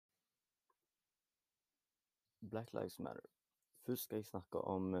Black Lives Matter. Først skal jeg snakke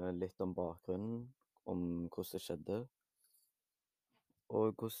om litt om bakgrunnen, om hvordan det skjedde,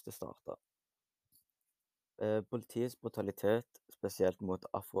 og hvordan det startet. Politiets brutalitet, spesielt mot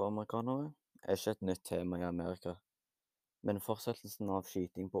afroamerikanere, er ikke et nytt tema i Amerika, men fortsettelsen av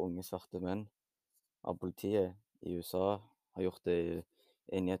skyting på unge svarte menn av politiet i USA har gjort det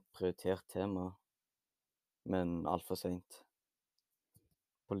inn i et prioritert tema, men alt for sent.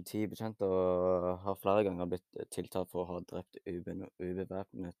 Politibetjenter har flere ganger blitt tiltalt for å ha drept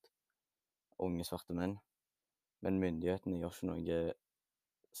ubevæpnet unge svarte menn, men myndighetene gjør ikke noe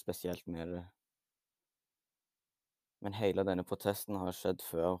spesielt med det. Men hele denne protesten har skjedd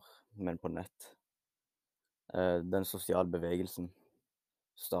før, men på nett. Den sosiale bevegelsen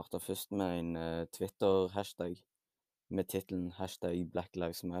startet først med en Twitter-hashtag med tittelen #Black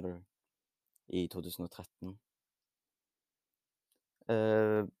Lives Matter i 2013.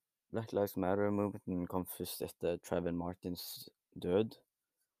 Black Lives Matter-movementen kom først etter Trayvon Martins død,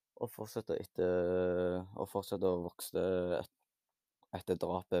 og fortsetter å vokse etter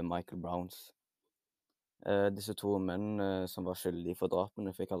drapet Michael Browns. Disse to menn som var skyldige for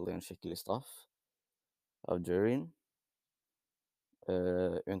drapene, fikk aldri en skikkelig straff av juryen,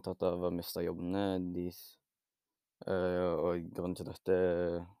 unntatt av å miste jobbene deres. Og grunnen til dette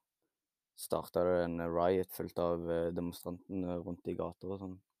startet det en riot fullt av demonstrantene rundt i gater og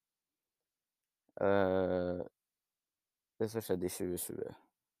sånn. Det som skjedde i 2020.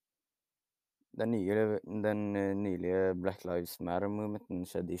 Den nylige Black Lives Matter-movementen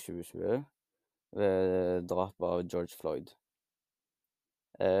skjedde i 2020 ved drapet av George Floyd.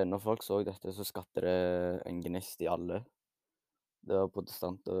 Når folk så dette, så skapte det en gnist i alle. Det var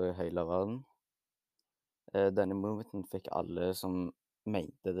protestanter i hele verden. Denne movementen fikk alle som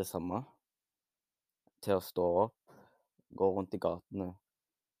mente det samme, til å stå opp, gå rundt i gatene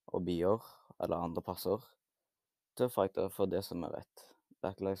og byer eller andre plasser, til å fighte for det som er rett.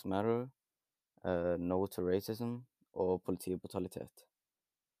 Black Lives Matter, No to Racism og politibrutalitet.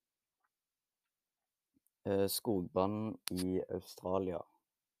 Skogbrann i Australia.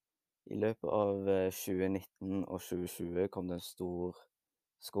 I løpet av 2019 og 2020 kom det en stor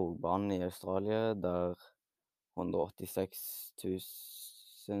skogbrann i Australia, der 186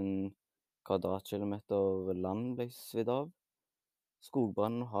 000 kvadratkilometer land ble svidd av.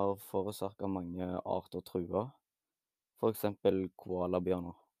 Skogbrannen har forårsaket mange arter trua, for eksempel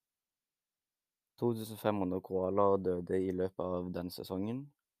koalabjørner. 2500 koalaer døde i løpet av denne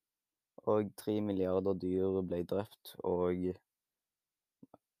sesongen, og 3 milliarder dyr ble drept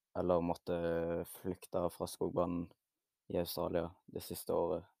eller måtte flykte fra skogbrannen i Australia det siste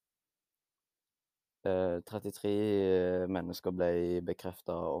året. 33 mennesker ble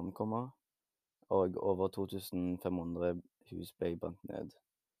bekreftet omkommet, og over 2500 hus ble brent ned.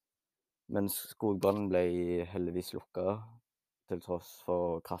 Men skogbrannen ble heldigvis lukket, til tross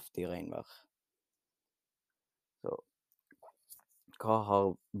for kraftig regnvær. Så hva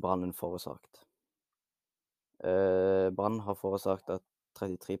har brannen forårsaket? Brannen har forårsaket at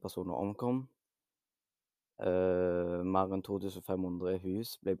 33 personer omkom. Mer enn 2500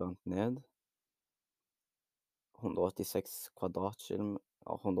 hus ble brent ned. 186 000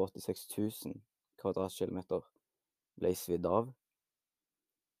 kvadratkilometer ble svidd av,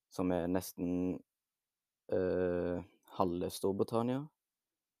 som er nesten halve Storbritannia.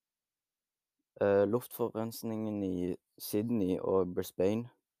 Luftforurensningen i Sydney og Brisbane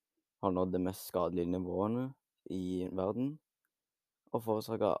har nådd de mest skadelige nivåene i verden, og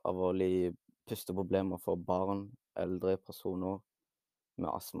forårsaker alvorlige pusteproblemer for barn, eldre personer med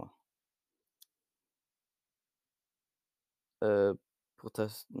astma.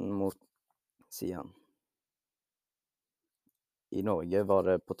 Protesten mot Sian. I Norge var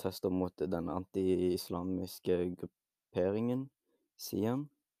det protester mot den anti-islamiske grupperingen Sian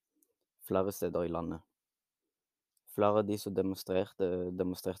flere steder i landet. Flere av de som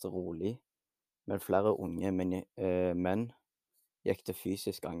demonstrerte rolig, men flere unge menn gikk til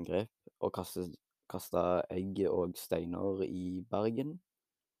fysisk angrep og kastet egg og steiner i Bergen.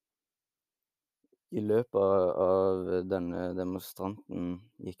 I løpet av denne demonstranten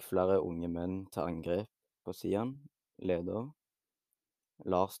gikk flere unge menn til angrep på Sian, leder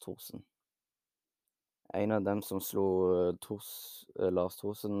Lars Thorsen. En av dem som slo Lars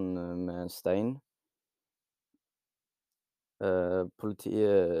Thorsen med en stein.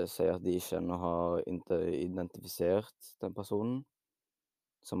 Politiet sier at de ikke ennå har identifisert den personen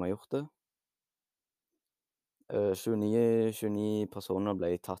som har gjort det. 29 personer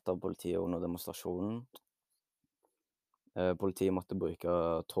ble tatt av politiet under demonstrasjonen. Politiet måtte bruke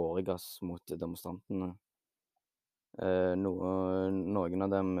tåregass mot demonstrantene. Noen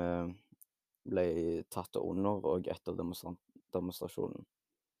av dem ble tatt under og etter demonstrasjonen.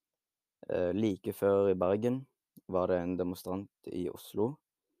 Like før i Bergen var det en demonstrant i Oslo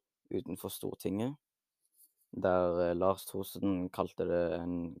utenfor Stortinget, der Lars Thorsen kalte det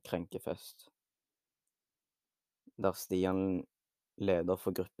en krenkefest. Der Stian, leder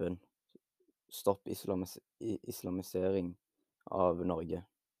for gruppen Stopp islamisering av Norge,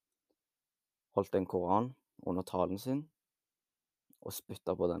 holdt en koran under talen sin og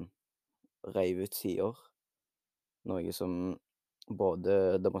spytta på den, reiv ut sider, noe som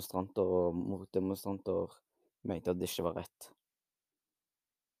både demonstranter og motdemonstranter mente at det ikke var rett.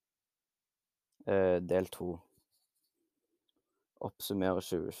 Del 2. Oppsummere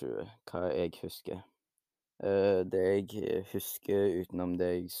 2020, hva jeg husker. Det jeg husker utenom det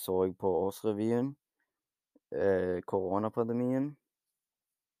jeg så på årsrevyen, koronapandemien,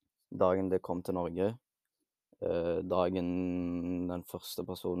 dagen det kom til Norge, dagen den første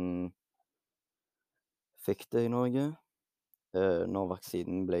personen fikk det i Norge, når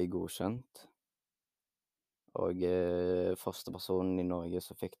vaksinen ble godkjent, og første personen i Norge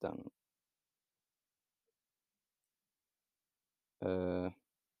som fikk den.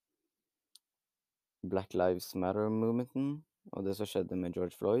 Black Lives Matter-movementen, og det som skjedde med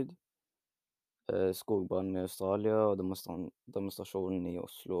George Floyd, skogbrannen i Australia og demonstrasjonen i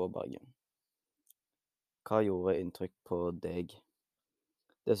Oslo og Bergen. Hva gjorde inntrykk på deg?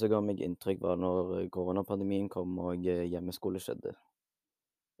 Det som ga meg inntrykk var når koronapandemien kom og hjemmeskole skjedde.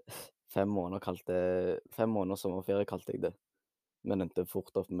 5 måneder sommerferie kalte jeg det, men endte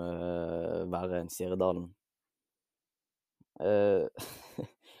fort opp med verre enn Sirdalen.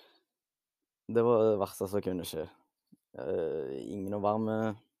 Det var det verste som kunne skje. Ingen å være med,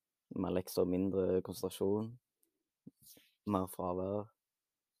 mer lekser, mindre konsentrasjon, mer fravær.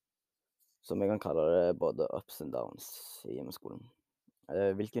 Som jeg kan kalle det både ups and downs i hjemmeskolen.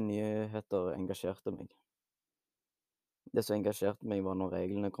 Hvilke nyheter engasjerte meg? Det som engasjerte meg var når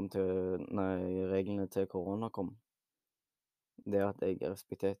reglene til korona kom. Det at jeg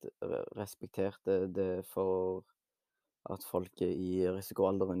respekterte det for at folk i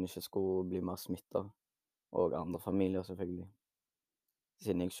risikoalderen ikke skulle bli mer smittet, og andre familier selvfølgelig.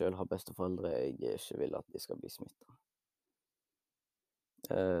 Siden jeg selv har besteforeldre, jeg ikke vil at de skal bli smittet.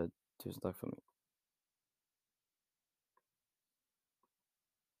 Tusen takk for meg.